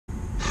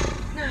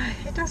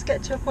It does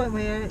get to a point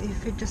where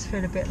you just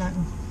feel a bit like...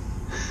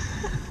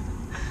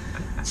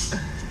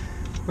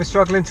 We're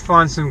struggling to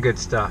find some good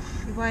stuff.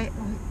 You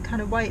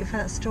kind of wait for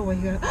that store where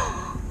you go,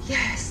 oh,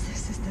 yes,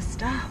 this is the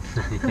stuff.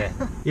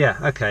 Yeah,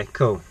 okay,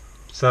 cool.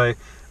 So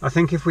I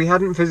think if we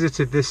hadn't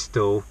visited this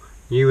stall,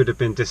 you would have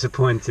been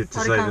disappointed, to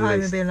say the least. I'd come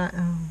home and be like,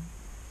 oh.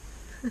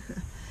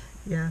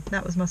 Yeah,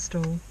 that was my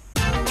stall.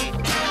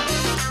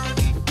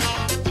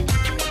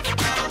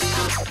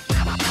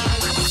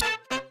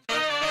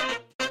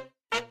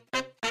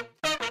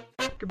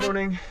 Good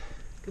morning.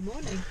 Good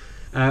morning.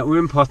 We're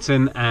in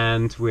Potton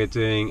and we're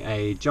doing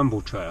a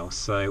jumble trail,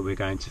 so we're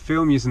going to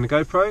film using the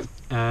GoPro,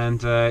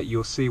 and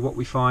you'll see what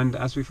we find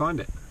as we find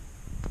it.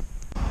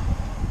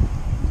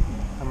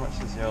 How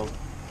much is the old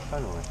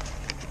Polaroid?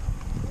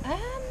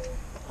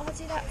 I'll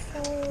do that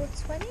for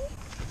 20. Okay.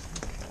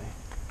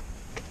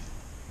 I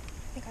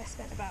think I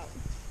spent about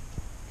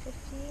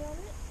 50 on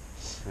it.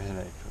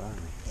 Really?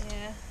 Blimey.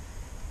 Yeah.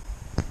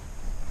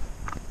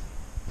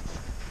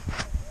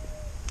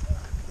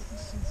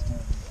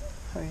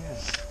 Oh yeah.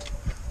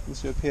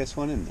 Is there a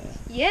PS1 in there?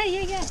 Yeah.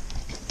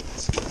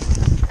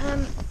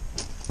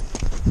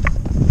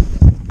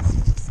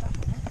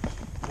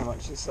 How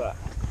much is that?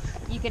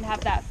 You can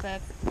have that for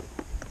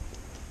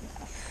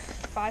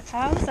 £5. I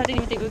didn't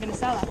even think we were going to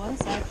sell that one,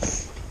 so.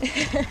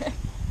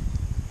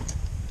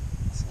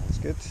 Sounds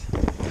good.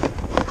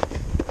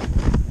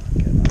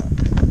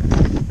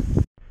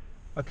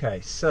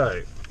 Okay,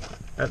 so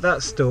at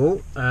that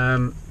stall,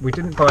 we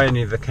didn't buy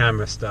any of the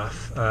camera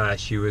stuff.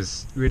 She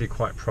was really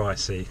quite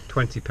pricey.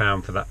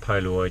 £20 for that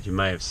Polaroid you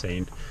may have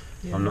seen.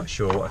 Yeah. I'm not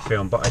sure what I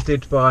filmed, but I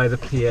did buy the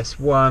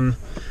PS1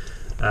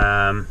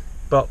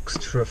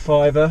 boxed for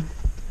 £5,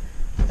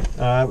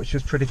 which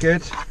was pretty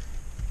good.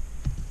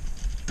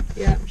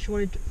 Yeah, she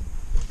wanted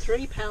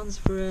 £3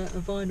 for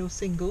a vinyl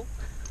single.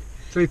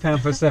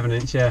 £3 for a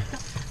 7-inch, yeah.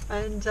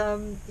 And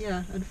and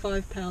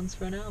 £5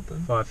 for an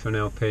album. £5 for an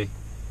LP.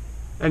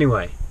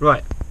 Anyway,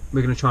 right,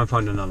 we're going to try and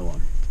find another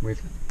one. We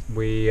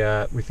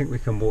think we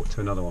can walk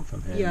to another one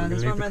from here. Yeah,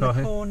 there's one around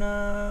the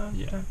corner.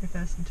 Yeah. Don't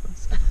reverse into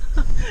us.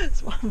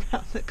 There's one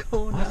around the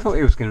corner. I thought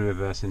he was going to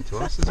reverse into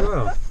us as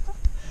well.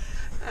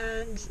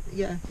 And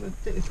yeah, I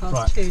think we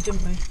passed two,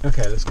 didn't we?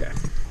 Okay, let's go.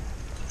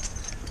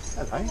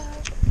 Hello.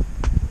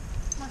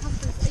 My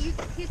husband's. Are you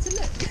here to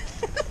look?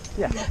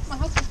 Yeah. My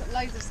husband's got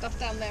loads of stuff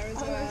down there as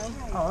well.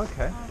 Okay. Oh,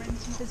 okay.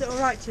 Is it all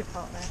right to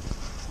park there?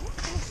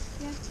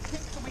 Yeah.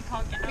 We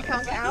can't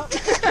get out.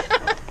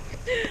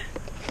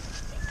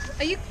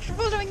 Are you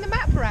following the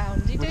map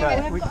around? We don't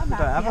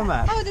have a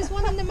map. Oh, there's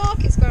one in the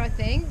market square, I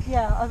think.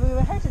 Yeah, we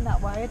were heading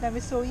that way, and then we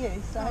saw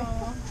you. So.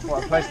 Oh.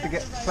 What, a place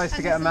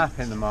to get a map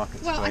in the market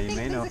square? Well, I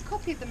think there's a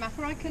copy of the map,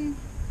 or I can.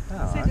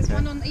 So there's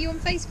one on. Are you on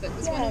Facebook?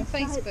 There's one on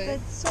Facebook. I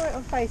saw it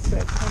on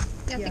Facebook.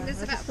 Yeah, I think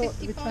there's about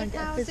 55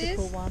 houses.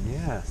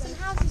 Yeah. Some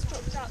houses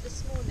dropped out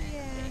this morning.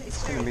 Yeah,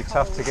 it's going to be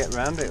tough to get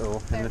round it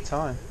all in the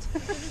time. We're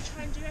going to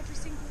try and do every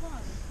single one.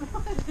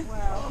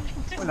 Well,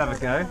 we'll have a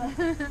go.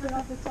 We'll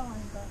have the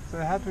time, but... So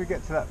how do we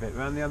get to that bit?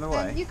 Round the other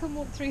way? You can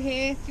walk through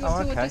here if you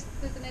want to, or just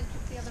there's an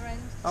entrance the other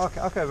end. Oh,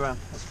 okay, I'll go round.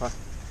 That's fine.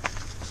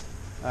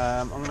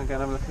 I'm going to go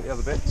and have a look at the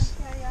other bits.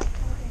 Yeah.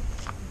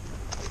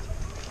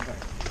 Okay.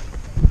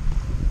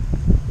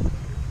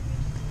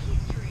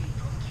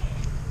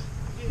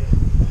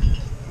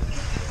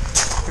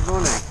 Good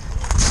morning.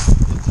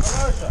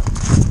 Hello, sir.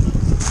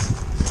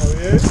 How are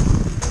you?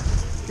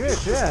 Good,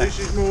 yeah. This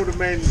is more the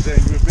men's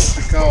end with bits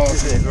of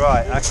cars. Is it?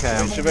 Right,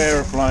 okay. Bits of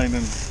aeroplane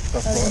and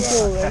stuff like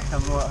that. Okay,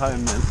 I'm at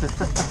home then.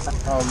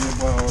 Oh,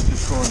 yeah, well, I was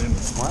just going in.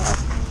 Wow.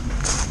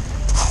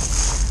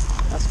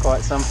 That's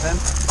quite something.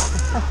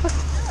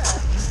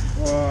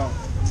 Well,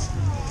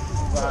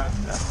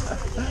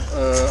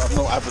 I've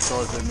not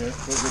advertised them yet,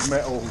 but the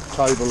metal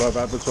table I've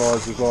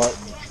advertised is like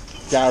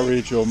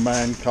garage or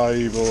man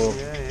cave or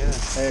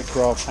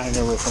aircraft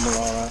hangar or something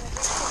like that.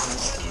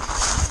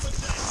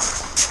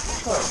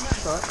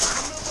 Right.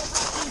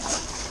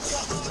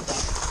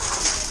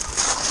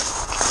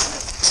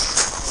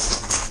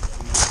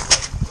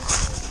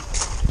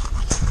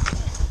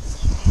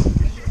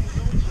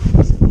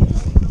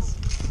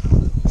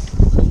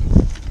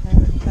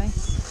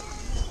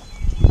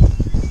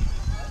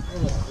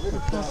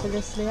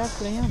 Fabulously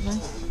ugly, aren't they?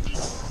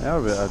 They are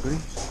a bit ugly.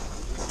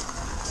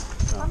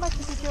 How much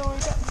is the jewellery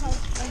got?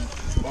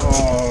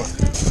 Oh,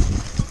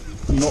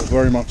 not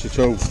very much at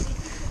all.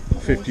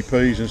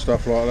 50p's and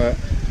stuff like that.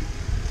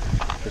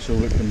 That's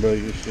all it can be.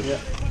 It's just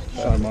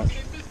so much.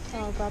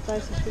 Oh, grab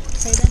those for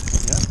 50p then.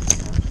 Yeah,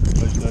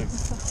 please do.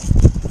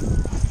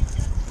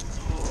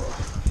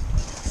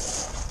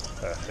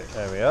 Perfect.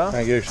 There we are.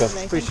 Thank you, sir.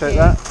 Appreciate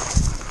that.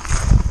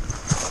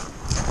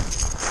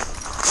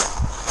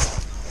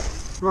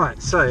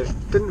 Right, so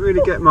didn't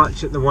really get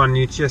much at the one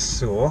you just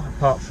saw,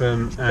 apart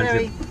from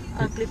very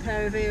ugly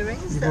pair of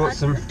earrings. You bought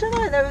some. I don't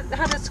know, they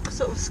had a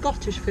sort of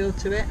Scottish feel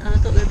to it, and I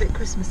thought they were a bit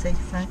Christmassy.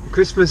 So.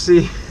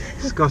 Christmassy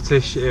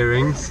Scottish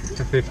earrings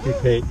for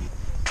 50p.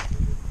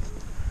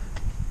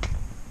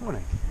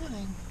 Morning.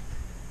 Morning.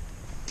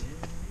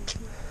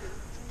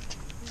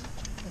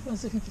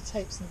 was looking for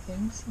tapes and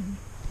things. And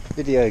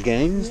Video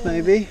games,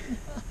 maybe?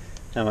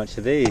 How much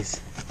are these?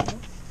 yeah,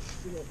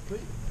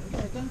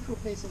 going for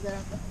pieces. They're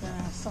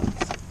our sons.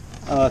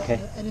 Oh, okay.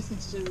 Anything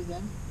to do with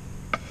them.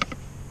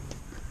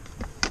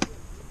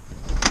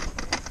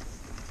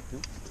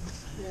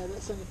 Yeah,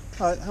 that's only.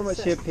 Right, how much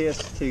are your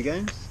PS2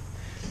 games?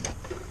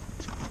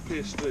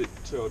 PS2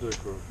 I do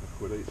for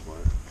 £1 each,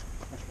 mate.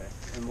 Okay.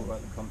 And what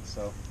about the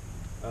console?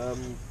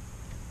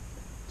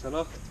 Tenner.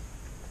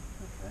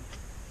 Okay.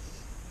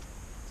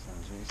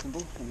 Sounds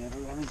reasonable. Let me have a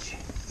rummage.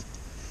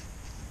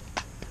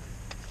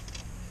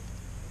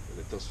 And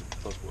it does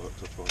work.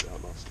 I tried it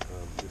out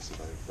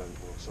yesterday with Ben,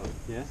 my son.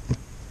 Yeah? I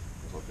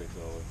was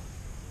thinking, I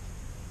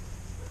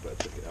better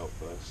check it out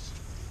first.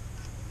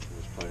 I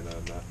was playing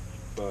that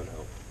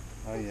Burnout.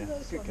 Oh yeah,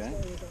 Those good ones game.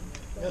 there with them.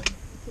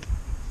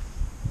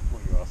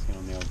 What are you asking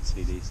on the old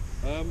CDs?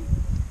 I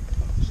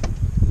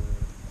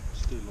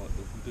just do like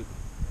we did a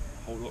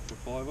whole lot for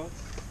 £5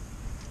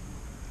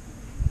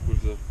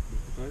 with the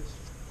case.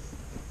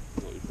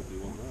 Not you probably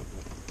want that,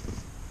 but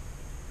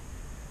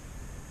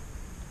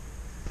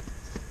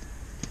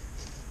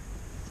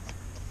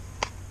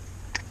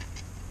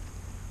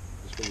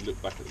just when you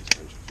look back at these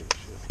games, you think,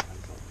 shit, I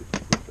can't give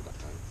for that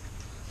game.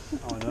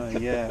 Oh no,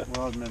 yeah.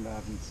 Well, I remember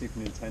having Super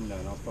Nintendo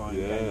and I was buying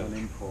games on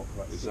import for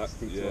like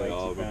 60 to 80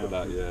 I remember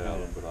that. pounds. Yeah, I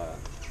remember that.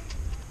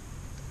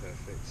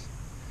 Perfect.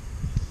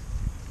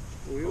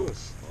 All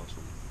yours. Nice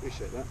one.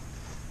 Appreciate that.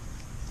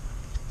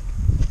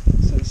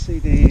 So the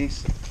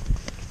CDs.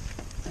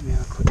 Let me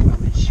have a quick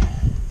rummage.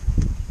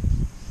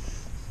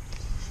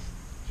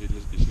 You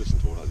should listen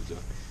to all that, did you?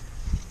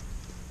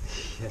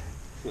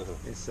 Yeah.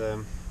 It's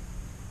an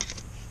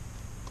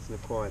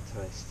acquired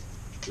taste.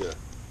 Yeah.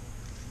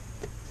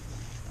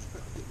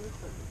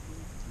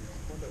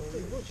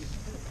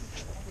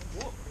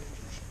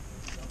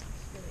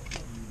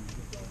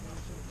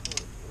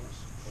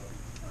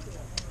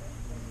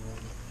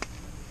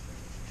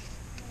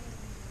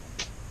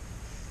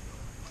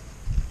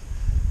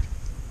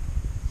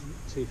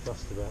 Too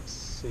fussed about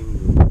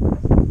single. That's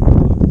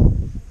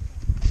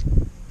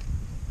the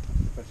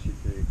best you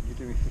do. You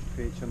do me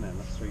 50 each on them,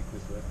 that's £3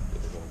 worth.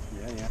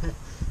 Yeah.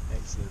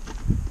 Excellent.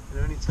 Are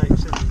there any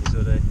tapes in these,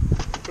 are they? I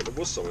think there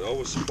was something. I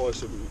was surprised.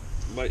 Some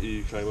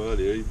matey who came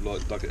earlier, he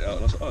like dug it out,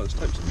 and I said, "Oh, there's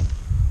tapes in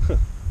there."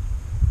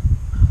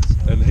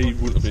 And he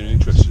wouldn't have been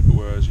interested, but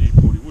whereas you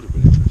probably would have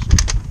been interested.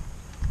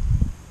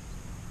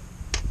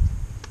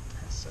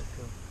 That's so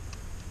cool.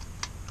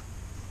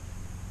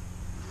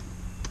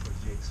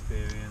 Prodigy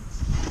experience.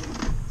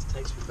 This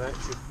takes me back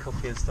to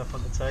coffee and stuff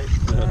on the tape.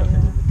 In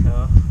the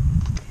car.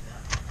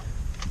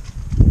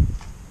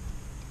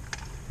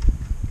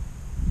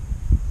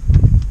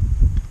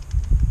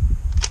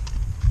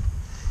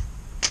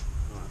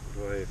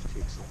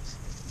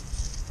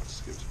 I'll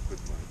just give it a quick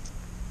mate.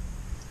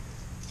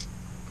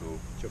 Cool.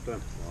 Job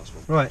done. Nice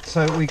one. Right,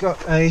 so we got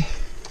a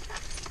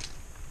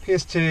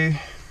PS2,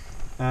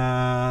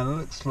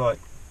 looks like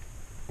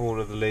all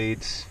of the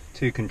leads,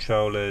 2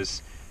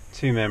 controllers,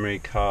 2 memory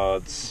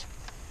cards,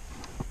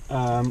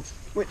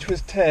 which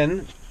was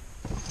 10,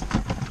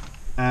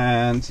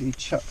 and he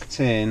chucked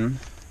in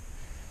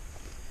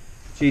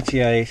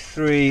GTA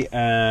 3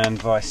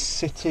 and Vice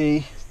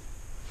City,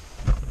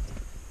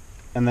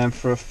 and then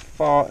for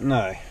all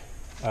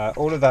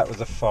of that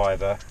was a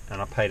 £5,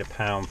 and I paid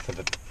 £1 for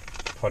the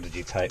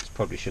Prodigy tapes.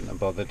 Probably shouldn't have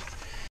bothered.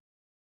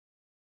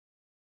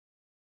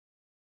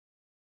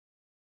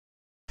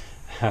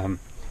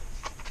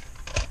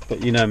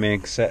 But you know me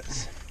and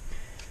cassettes.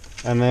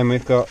 And then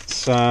we've got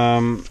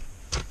some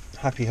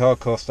happy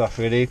hardcore stuff,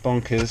 really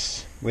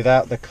bonkers,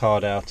 without the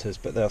card outers,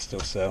 but they'll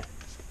still sell.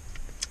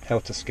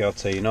 Helter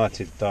Skelter,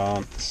 United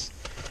Dance,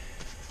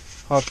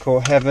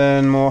 Hardcore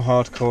Heaven, more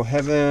Hardcore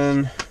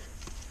Heaven.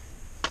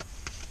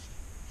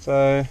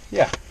 So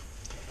yeah,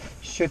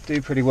 should do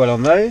pretty well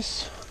on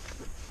those.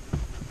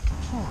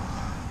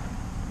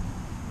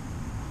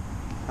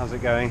 How's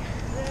it going? The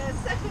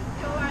second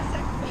door, our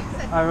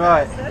second Oh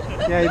right,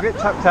 yeah, you're a bit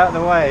tucked out of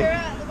the way. You're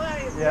out of the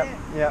way, isn't it?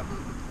 Yep.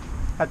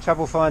 Had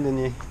trouble finding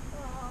you.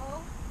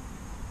 Aw.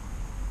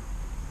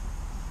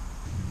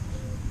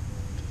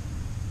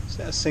 Is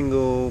that a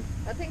single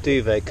I think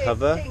duvet it's a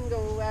cover?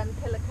 Single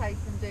pillowcase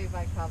and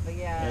duvet cover,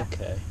 yeah.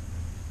 Okay.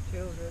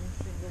 Children,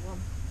 single one.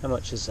 How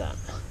much is that?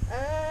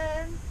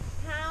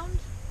 Pound.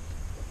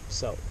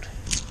 Sold.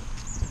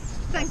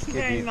 Thank you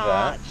give very you much.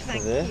 that for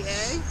Thank this. you.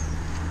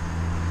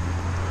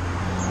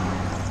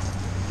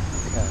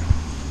 Okay.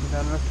 You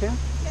done looking?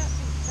 Yeah, I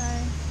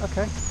think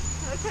Okay.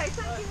 so. Okay, thank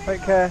you very Take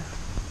much. care.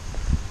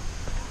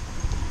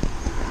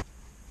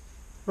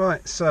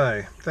 Right,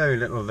 so very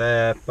little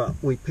there, but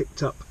we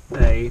picked up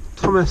a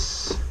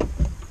Thomas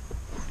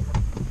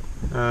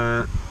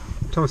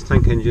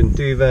tank engine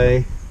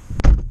duvet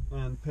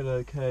and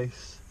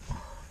pillowcase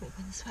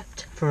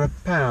for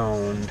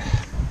 £1.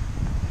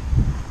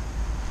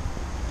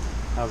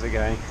 How's it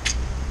going?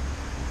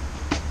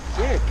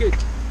 Yeah, good.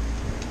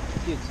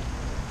 Good.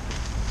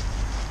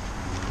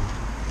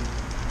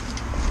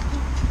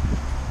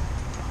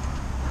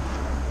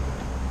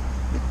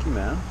 Mickey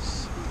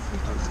Mouse.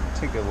 It's a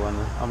Tigger one.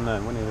 I'm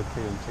no Winnie the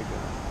Pooh and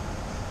Tigger.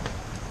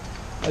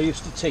 I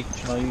used to teach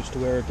and I used to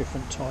wear a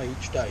different tie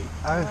each day.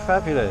 Oh,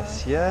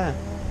 fabulous! Yeah,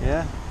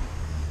 yeah.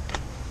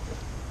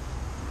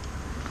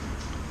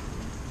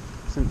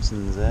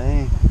 Simpsons,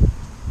 eh?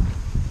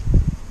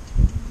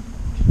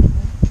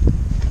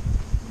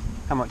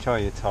 How much are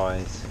your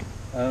ties?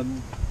 Well,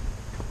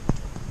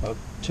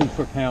 £2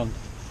 for a pound.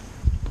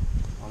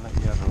 I'll let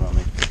you have a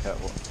rummage, pick out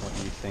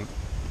what you think.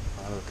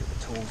 I'll look at the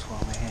tools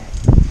while we're here.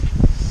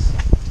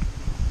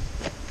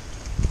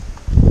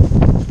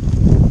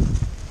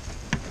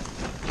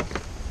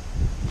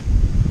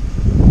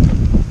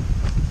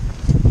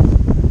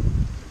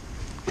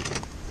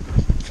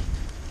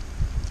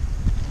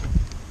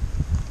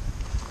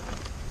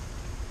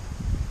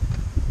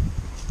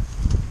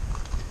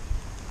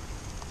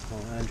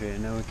 Oh, Andrea,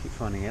 now we keep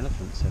finding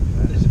elephants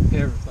everywhere. There's a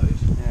pair of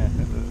those. Yeah,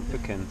 the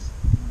bookends.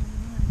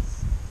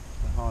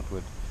 The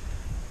hardwood.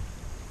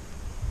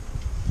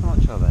 How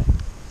much are they?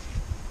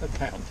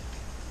 £1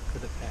 for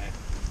the pair.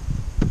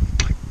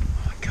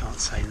 I can't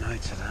say no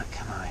to that,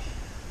 can I?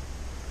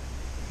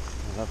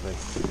 Oh, lovely.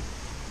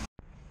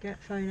 Get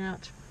phone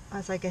out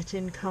as I get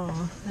in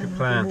car, then Good I'll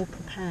plan. be more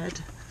prepared.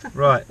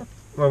 Right,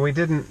 well we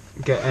didn't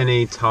get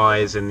any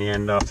ties in the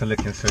end after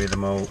looking through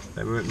them all.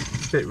 They were in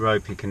a bit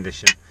ropey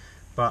condition,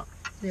 but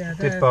Yeah,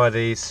 did buy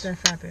these they're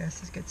fabulous.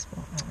 It's a good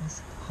spot, that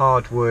was.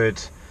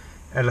 hardwood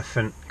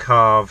elephant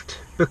carved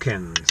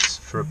bookends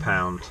for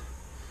 £1.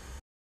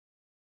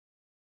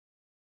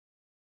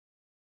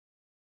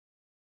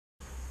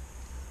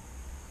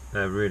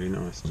 They're really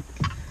nice.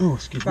 Oh,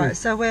 excuse Right,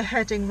 so we're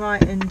heading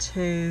right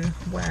into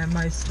where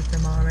most of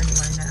them are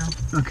anyway now.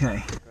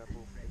 Okay.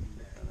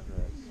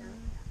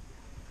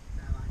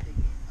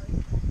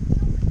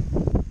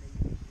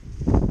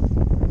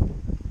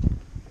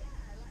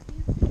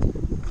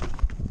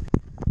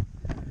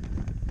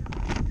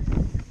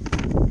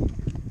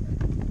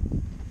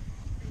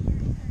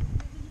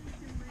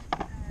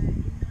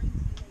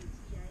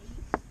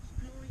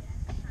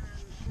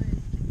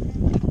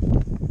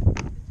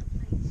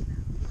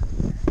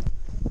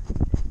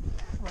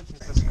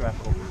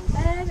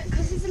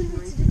 Because it's a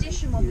limited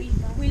edition one,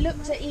 we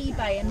looked at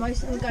eBay and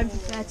most of them are going for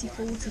 30,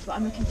 40, but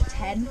I'm looking for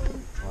 10.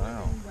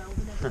 Wow.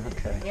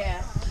 Okay.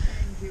 Yeah.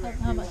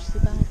 How much is the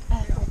bag?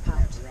 £4.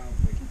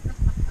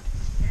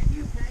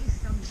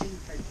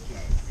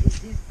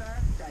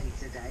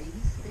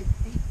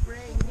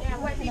 Yeah,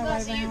 where have you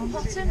guys, are you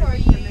Potton or are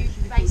you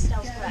based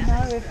elsewhere?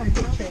 No, we're from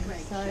Hitchin,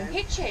 so...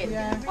 Hitchin?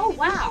 Yeah. Oh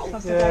wow.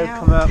 Yeah,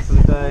 come out for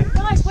the day.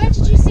 Nice, where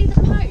did you see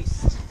the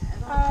post?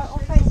 On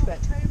Facebook.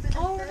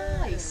 Oh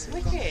nice,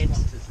 wicked.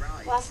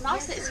 Well that's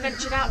nice that it's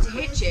ventured out to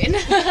Hitchin.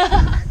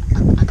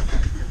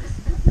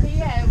 But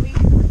yeah,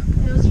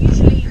 there was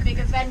usually a big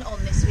event on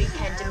this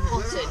weekend in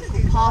Potton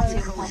called Party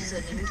in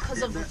Potton, and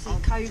because of obviously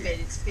COVID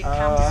it's been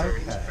cancelled.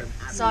 Okay.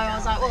 So I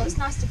was like, well it's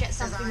nice to get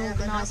something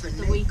organised for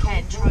the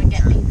weekend, try and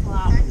get people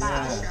out and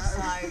about.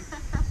 So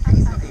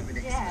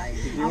yeah.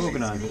 Did you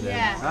organise it?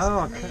 Yeah. Oh,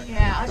 okay.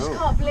 Yeah, I just Cool.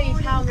 can't believe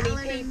how many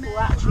people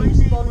actually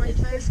responded.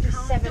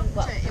 57,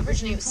 well,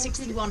 originally it was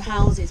 61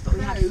 houses, but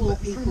we had 4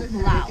 people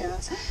pull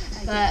out.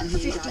 But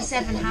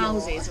 57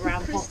 houses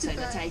around Potton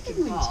are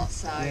taking part,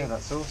 so... Yeah,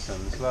 that's awesome.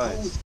 There's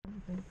loads.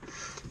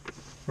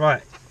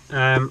 Right,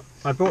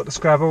 I bought the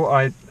Scrabble.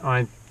 I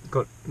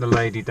got the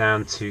lady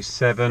down to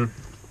 7.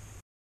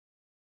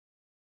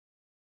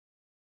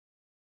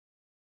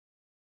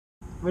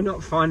 We're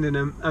not finding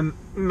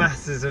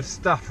masses of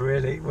stuff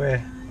really. We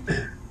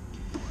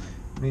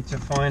need to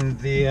find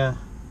the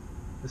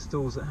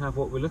stalls that have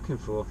what we're looking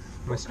for.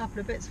 A couple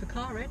of bits for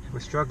car in.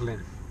 We're struggling.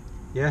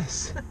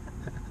 Yes.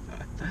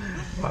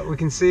 Right, we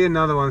can see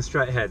another one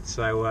straight ahead,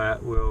 so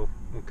we'll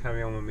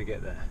carry on when we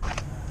get there.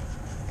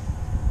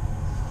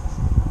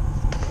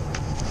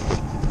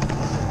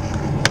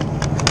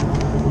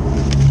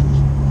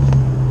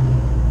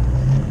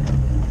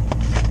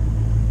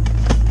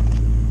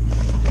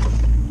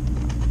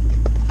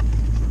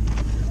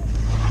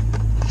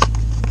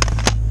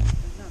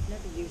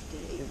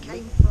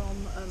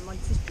 My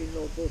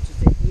sister-in-law bought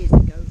us it years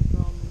ago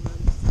from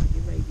Saudi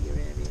Arabia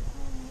area,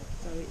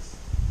 so it's,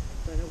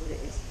 don't know what it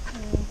is.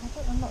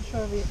 I'm not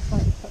sure if it's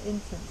like put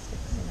incense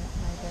sticks in it,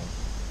 maybe.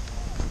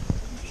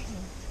 Not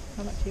sure.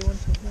 How much do you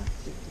want of that?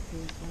 Give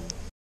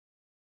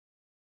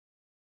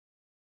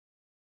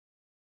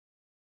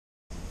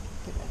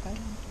it a go.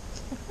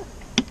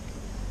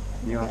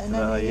 You after And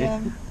that, are you?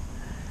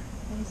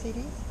 Any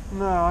CDs?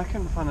 No, I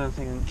couldn't find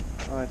anything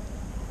I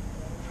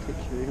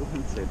particularly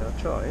wanted. I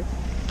tried.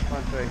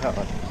 Tried very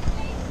hard.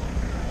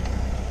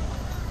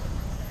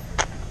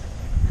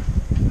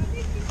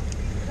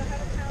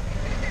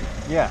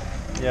 Yeah,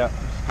 I'm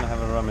just gonna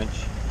have a rummage.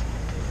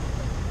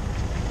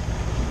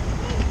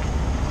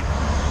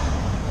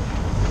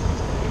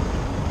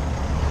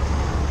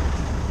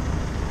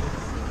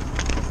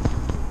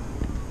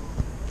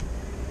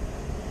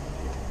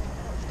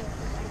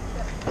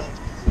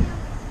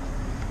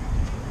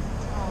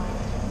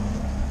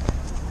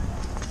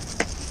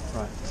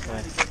 Right, so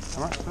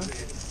how much for? £1.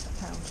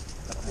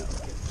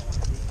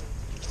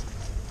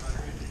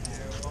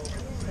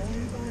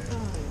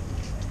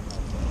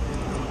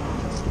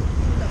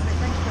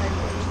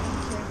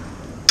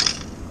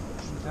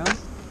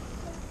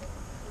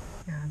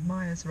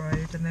 Fields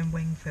Road and then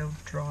Wingfield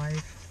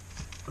Drive.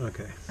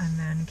 Okay. And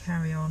then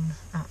carry on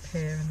up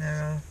here, and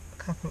there are a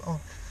couple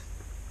off,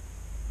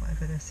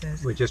 whatever this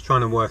is. We're just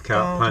trying to work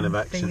out plan of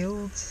action.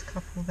 Fields, a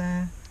couple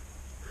there.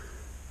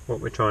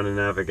 What we're trying to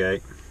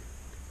navigate.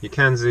 You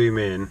can zoom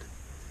in.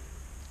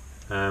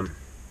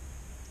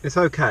 It's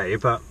okay,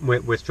 but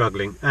we're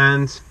struggling.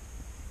 And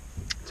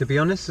to be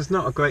honest, there's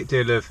not a great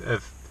deal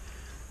of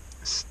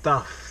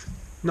stuff,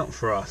 not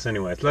for us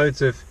anyway. It's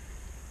loads of,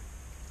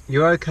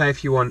 you're okay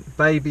if you want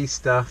baby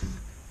stuff,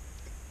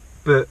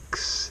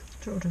 books.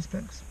 Children's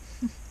books.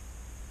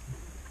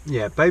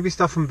 Yeah, baby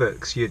stuff and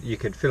books, you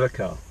could fill a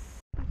car.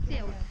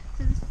 Sealed.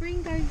 So the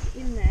spring goes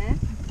in there,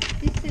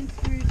 this then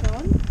screws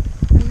on,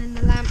 and then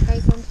the lamp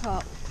goes on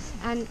top.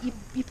 And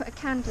you put a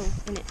candle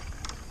in it.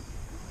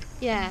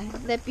 Yeah,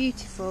 they're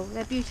beautiful.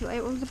 They're beautiful.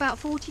 It was about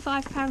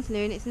 £45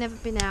 new and it's never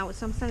been out,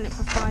 so I'm selling it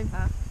for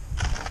 £5.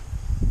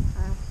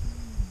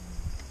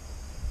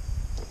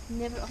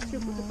 Never. I've still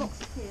got the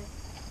boxes here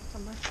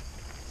somewhere.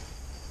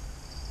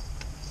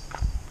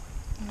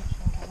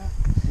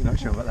 You're not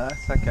sure about that?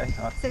 It's okay.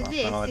 So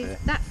this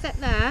is that set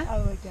there.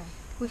 Oh, yeah.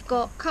 We've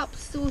got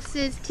cups,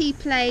 saucers, tea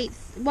plates,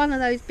 one of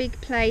those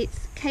big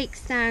plates, cake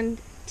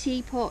stand,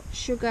 teapot,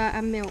 sugar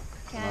and milk.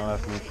 I'll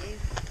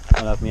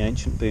have my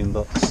ancient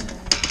boombox.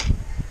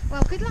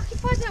 Well, good luck in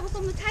finding out what's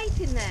on the tape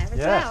in there as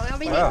well. I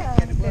mean, well.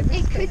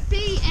 it could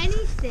be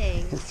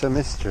anything. It's a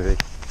mystery.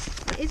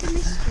 It is a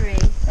mystery.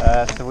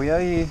 So we owe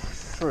you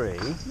 3.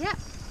 Yep.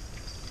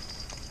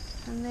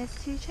 And there's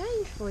 2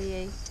 change for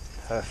you.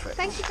 Perfect.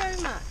 Thank you very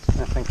much.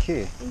 No, thank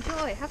you.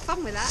 Enjoy. Have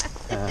fun with that.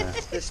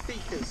 The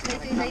speakers.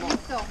 They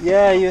lift off.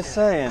 Yeah, you were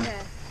saying.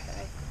 Yeah.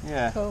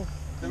 Yeah. Cool.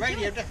 The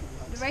radio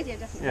definitely. The radio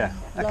definitely. Yeah.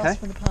 Okay. Blast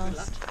from the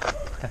past.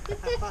 Thank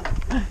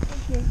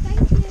you.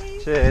 Thank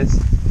you. Cheers.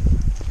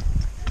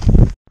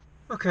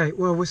 Okay,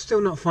 well, we're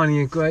still not finding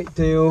a great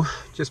deal.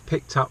 Just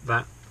picked up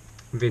that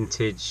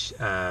vintage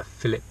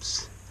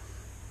Philips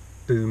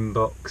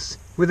boombox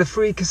with a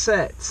free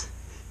cassette.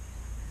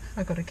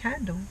 I got a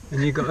candle.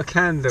 And you got a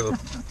candle.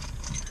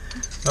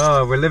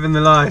 Oh, we're living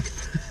the life.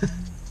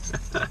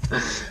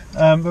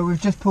 But we've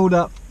just pulled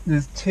up.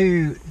 There's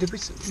 2.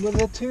 Were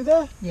there 2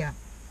 there? Yeah.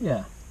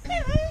 Yeah.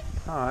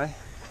 Hi.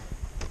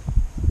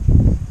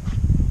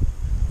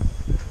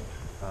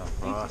 Oh,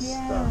 brass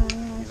stuff.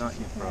 You like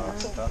your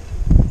brass stuff?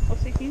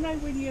 Obviously, you know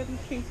when you have your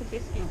cheese and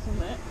biscuits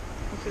and that,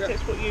 obviously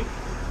that's what you...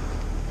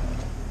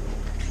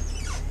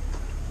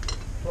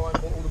 Try and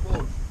bought all the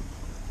board.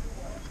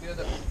 Yeah,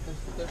 the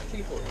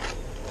keyboard.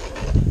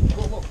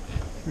 What?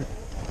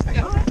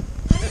 Yeah.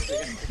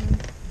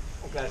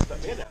 I'm glad it's stuck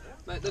me in there.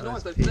 Mate, they're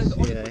nice. They're really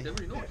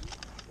nice.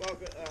 Well,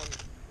 but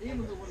even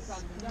though one of them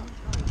down.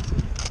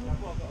 I've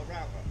got a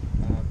router.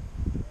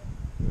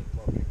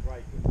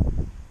 Great.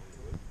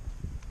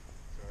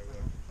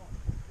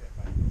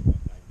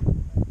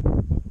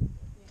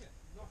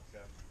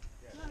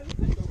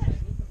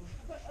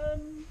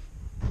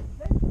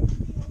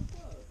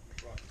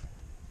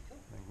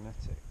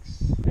 Magnetics.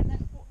 And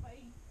that's what they...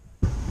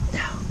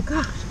 Oh,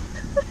 God.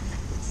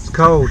 It's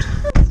cold.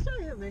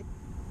 Stay at me.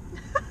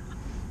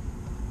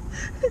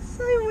 It's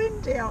so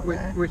windy out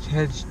there. Which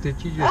hedge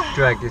did you just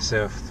drag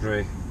yourself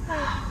through?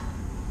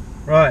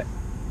 Right.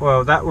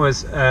 Well, that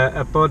was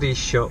a body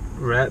shop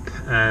rep,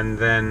 and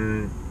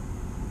then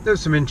there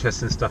was some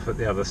interesting stuff at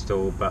the other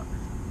stall, but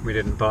we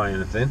didn't buy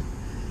anything.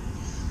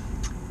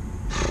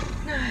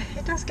 No,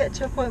 it does get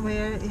to a point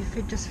where you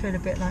could just feel a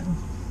bit like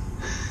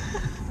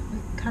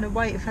kind of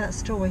waiting for that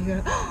store where you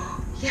go,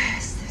 oh,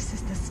 yes, this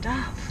is the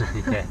stuff.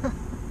 Yeah.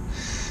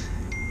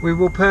 We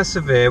will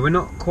persevere. We're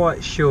not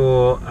quite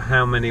sure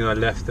how many are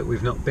left that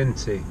we've not been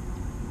to.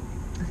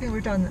 I think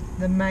we've done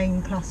the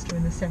main cluster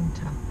in the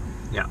centre.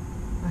 Yeah.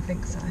 I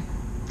think so.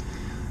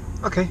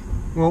 Okay,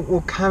 well,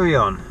 we'll carry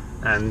on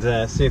and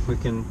see if we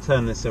can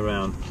turn this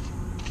around.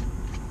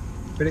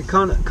 But it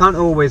can't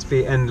always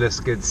be endless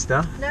good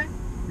stuff. No.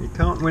 You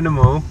can't win them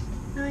all.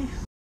 No.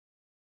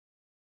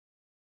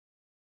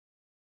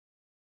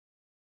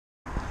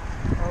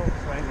 Oh,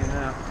 it's raining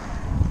now.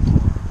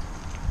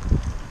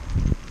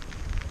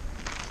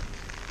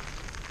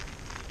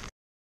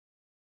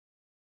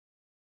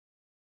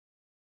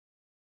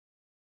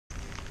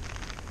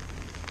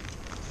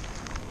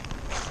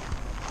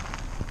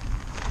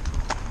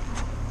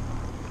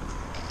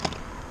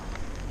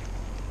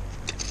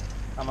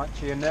 How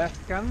much are your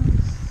Nerf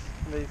guns?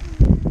 These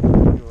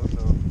yours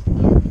or?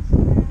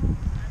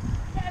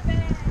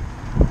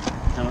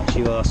 How much are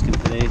you asking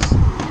for these?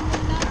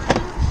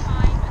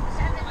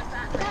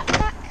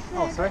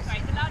 Oh, sorry?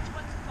 The large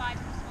ones are 5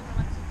 and the smaller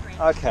ones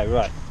are 3. Okay,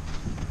 right.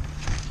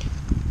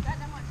 Don't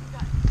know what you've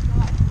got.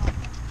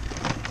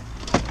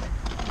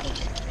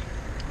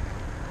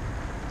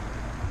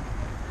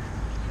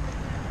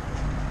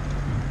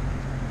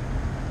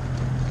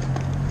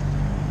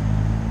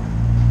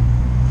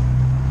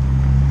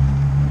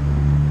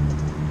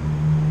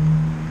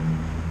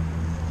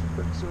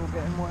 Books are all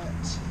getting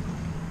wet.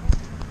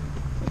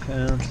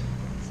 Found.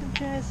 Some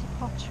Jersey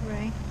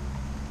pottery.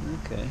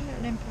 Okay. A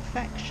little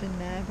imperfection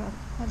there, but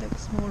that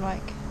looks more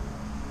like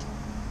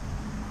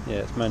Yeah,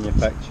 it's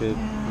manufactured,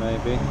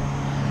 maybe.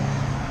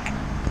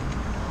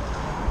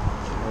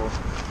 Or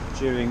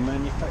during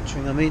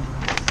manufacturing, I mean.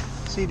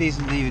 CDs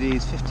and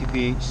DVDs, 50p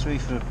each, 3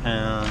 for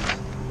 £1.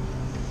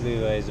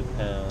 Blu-rays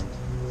 £1.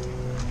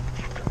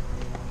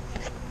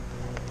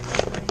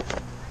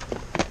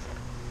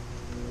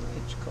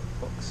 Hitchcock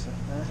box set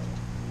there.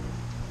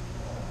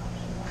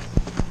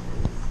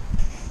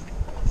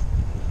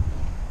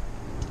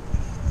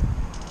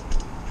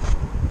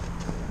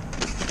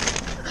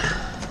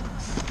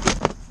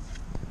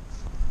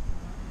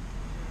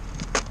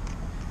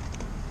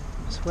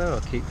 I swear I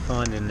keep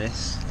finding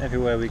this.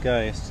 Everywhere we go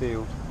it's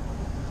sealed.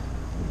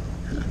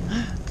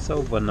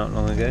 Sold one not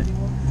long ago.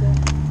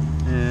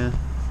 Yeah.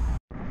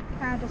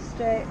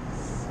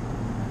 Candlesticks.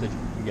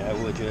 Yeah,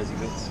 all the jersey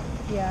bits.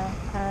 Yeah,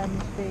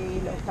 and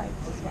the little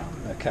plates as well.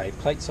 Okay,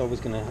 plates I was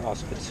going to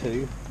ask for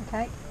 2.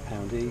 Okay.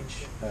 £1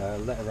 each.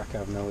 Letter rack I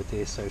have no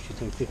idea, so she's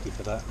doing 50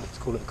 for that. Let's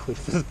call it a quid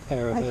for the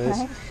pair of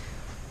hers.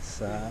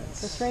 So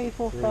it's 3,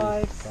 4,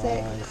 5,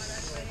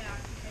 6.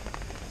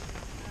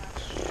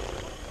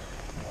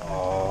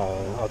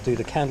 I'll do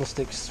the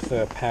candlesticks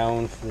for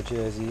 £1 for the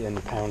jersey and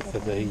 £1 for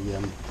the.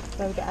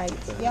 So we get 8.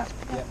 Yep,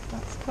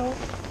 that's cool.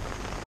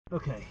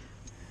 Okay.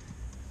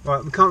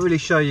 Right, we can't really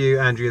show you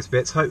Andrea's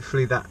bits.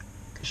 Hopefully that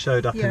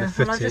showed up in the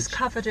footage. Well, I just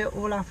covered it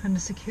all up and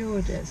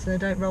secured it so they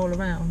don't roll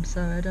around.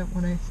 So I don't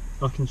want to.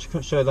 I can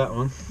show that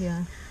one.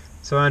 Yeah.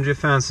 So Andrea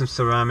found some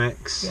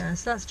ceramics. Yeah,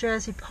 so that's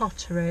Jersey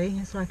Pottery.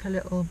 It's like a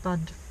little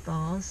bud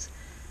vase.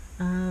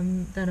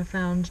 Then I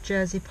found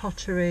Jersey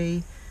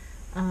Pottery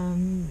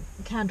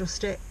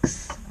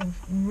candlesticks, a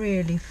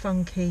really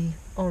funky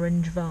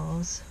orange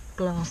vase,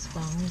 glass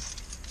vase.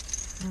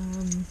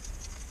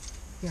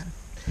 Yeah,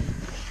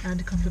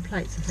 and a couple of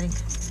plates, I think.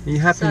 Are you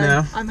happy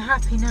now? I'm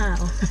happy now.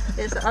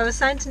 I was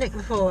saying to Nick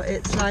before,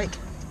 it's like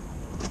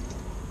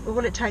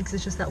all it takes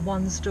is just that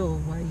one stall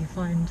where you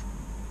find,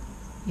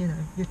 you know,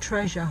 your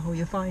treasure, or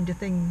you find a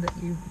thing that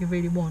you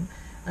really want,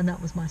 and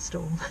that was my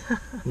stall.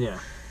 Yeah.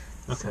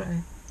 Okay. So,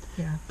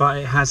 yeah. But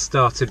it has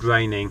started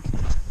raining,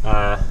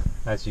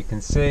 as you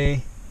can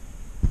see,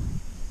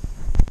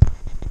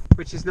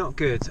 which is not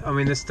good. I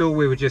mean, the stall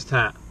we were just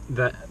at,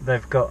 that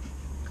they've got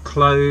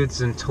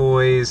clothes and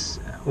toys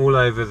all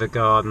over the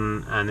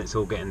garden, and it's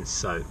all getting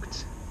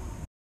soaked.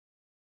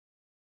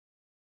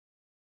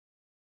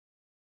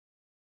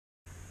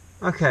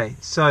 Okay,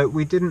 so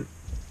we didn't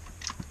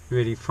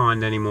really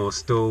find any more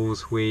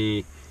stalls.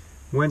 We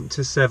went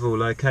to several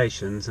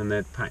locations and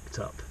they'd packed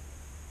up.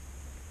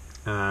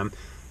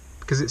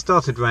 Because it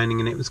started raining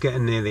and it was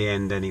getting near the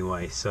end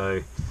anyway,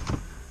 so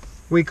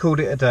we called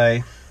it a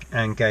day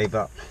and gave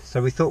up.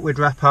 So we thought we'd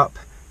wrap up.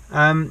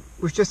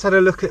 We've just had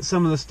a look at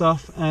some of the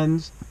stuff,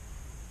 and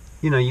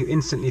you know, you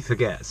instantly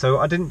forget. So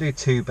I didn't do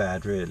too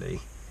bad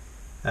really.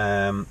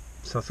 So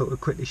I thought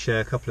we'd quickly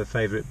share a couple of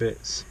favourite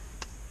bits.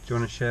 Do you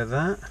want to share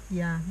that?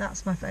 Yeah,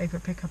 that's my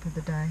favourite pickup of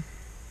the day.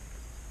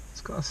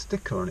 It's got a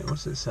sticker on it.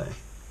 What does it say?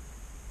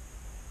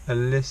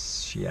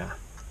 Alicia.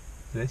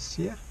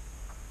 Alicia?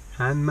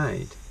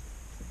 Handmade.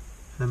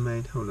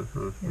 Handmade. Hold on.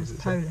 What Yeah, does it's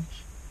it say?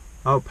 Polish.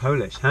 Oh,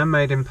 Polish.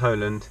 Handmade in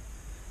Poland.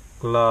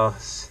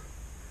 Glass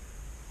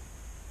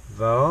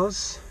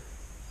vase.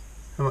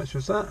 How much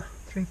was that?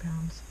 £3.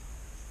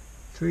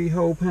 3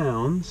 whole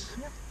pounds.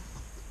 Yep.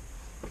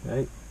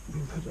 Okay, we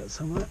can put that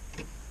somewhere.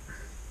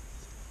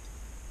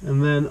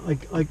 And then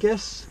I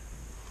guess,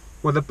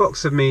 well, the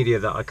box of media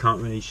that I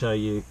can't really show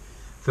you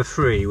for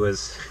free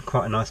was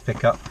quite a nice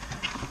pickup.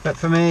 But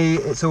for me,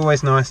 it's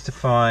always nice to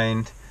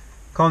find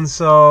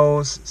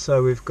consoles.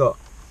 So we've got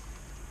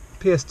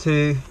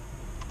PS2,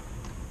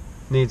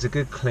 needs a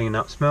good clean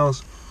up.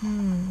 Smells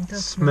It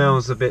does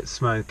smells a bit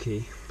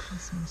smoky. It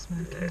smells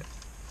smoky.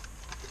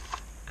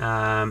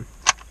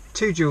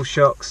 2 dual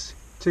shocks,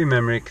 2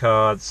 memory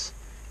cards,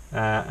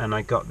 and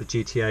I got the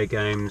GTA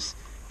games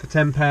for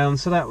 £10.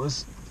 So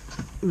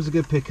it was a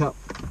good pickup.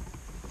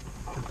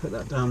 I'll put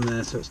that down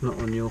there so it's not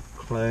on your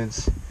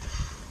clothes.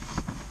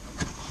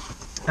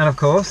 And of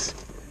course,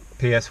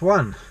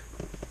 PS1.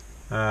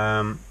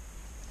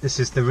 This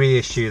is the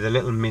reissue, the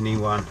little mini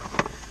one.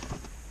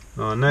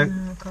 Oh no,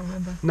 I can't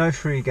remember. no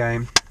free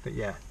game, but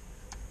yeah.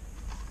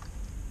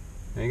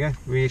 There you go,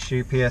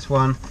 reissue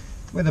PS1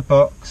 with a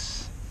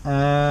box.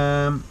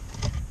 I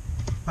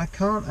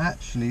can't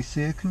actually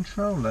see a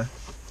controller.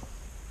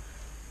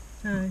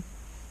 No.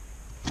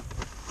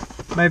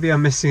 Maybe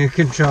I'm missing a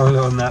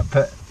controller on that,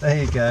 but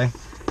there you go.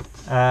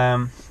 Did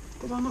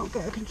I not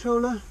get a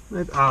controller?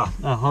 Maybe.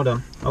 Hold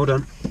on.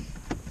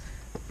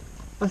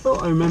 I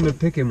thought I remembered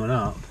picking one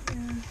up.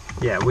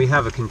 Yeah, we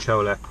have a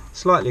controller.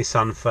 Slightly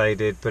sun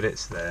faded, but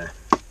it's there.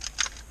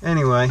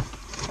 Anyway,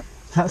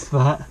 that's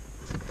that.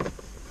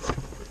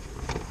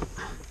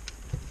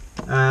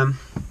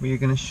 Were you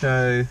going to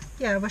show?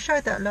 Yeah, we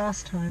showed that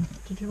last time.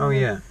 Did you? Oh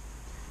yeah.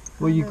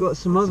 Well, you've got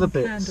some other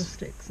bits.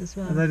 Candlesticks as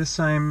well. Are they the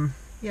same?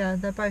 Yeah,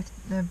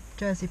 they're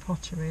Jersey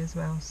Pottery as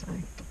well. So.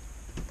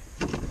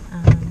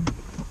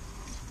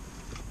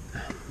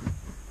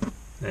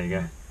 There you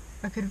go.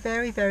 I could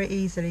very, very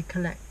easily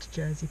collect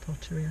Jersey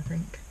Pottery, I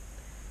think,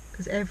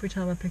 because every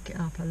time I pick it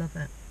up I love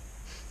it.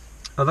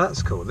 Oh,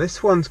 that's cool.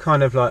 This one's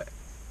kind of like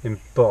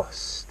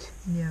embossed.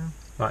 Yeah.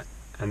 Like,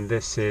 and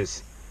this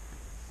is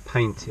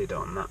painted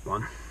on that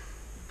one.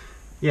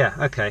 Yeah,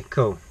 okay,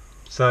 cool.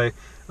 So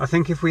I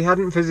think if we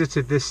hadn't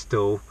visited this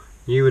stall,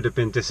 you would have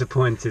been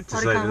disappointed, to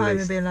I'd say have the come home and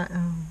least. be like,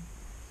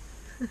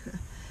 oh.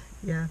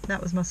 Yeah,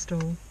 that was my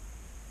stall.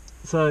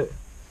 So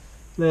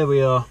there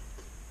we are.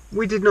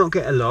 We did not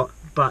get a lot,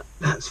 but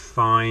that's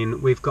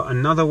fine. We've got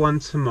another one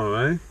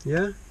tomorrow,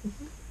 yeah?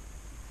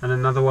 And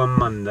another one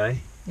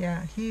Monday.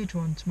 Yeah, a huge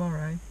one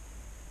tomorrow.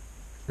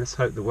 Let's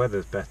hope the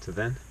weather's better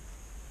then.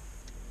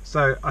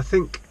 So I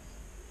think,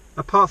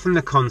 apart from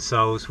the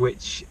consoles,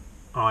 which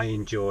I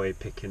enjoy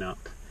picking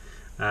up,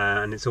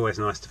 and it's always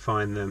nice to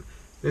find them,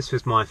 this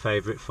was my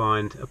favourite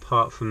find.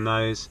 Apart from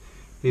those,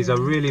 these are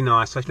really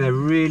nice. Like, they're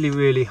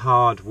really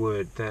hard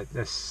wood.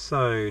 They're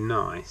so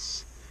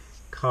nice.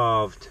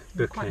 Carved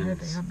They're bookends. quite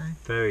heavy, aren't they?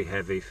 Very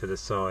heavy for the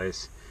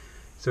size.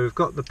 So we've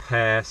got the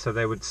pair, so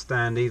they would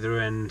stand either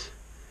end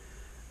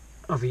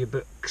of your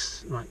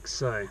books, like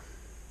so.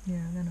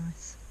 Yeah, they're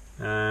nice.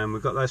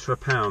 We've got those for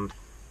 £1.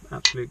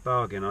 Absolute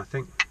bargain, I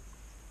think.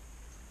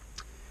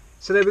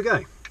 So there we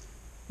go.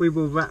 We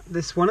will wrap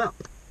this one up.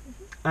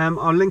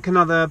 I'll link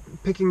another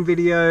picking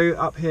video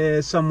up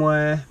here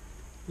somewhere.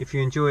 If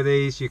you enjoy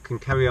these, you can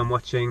carry on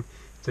watching.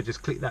 So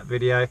just click that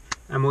video,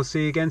 and we'll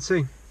see you again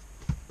soon.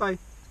 Bye.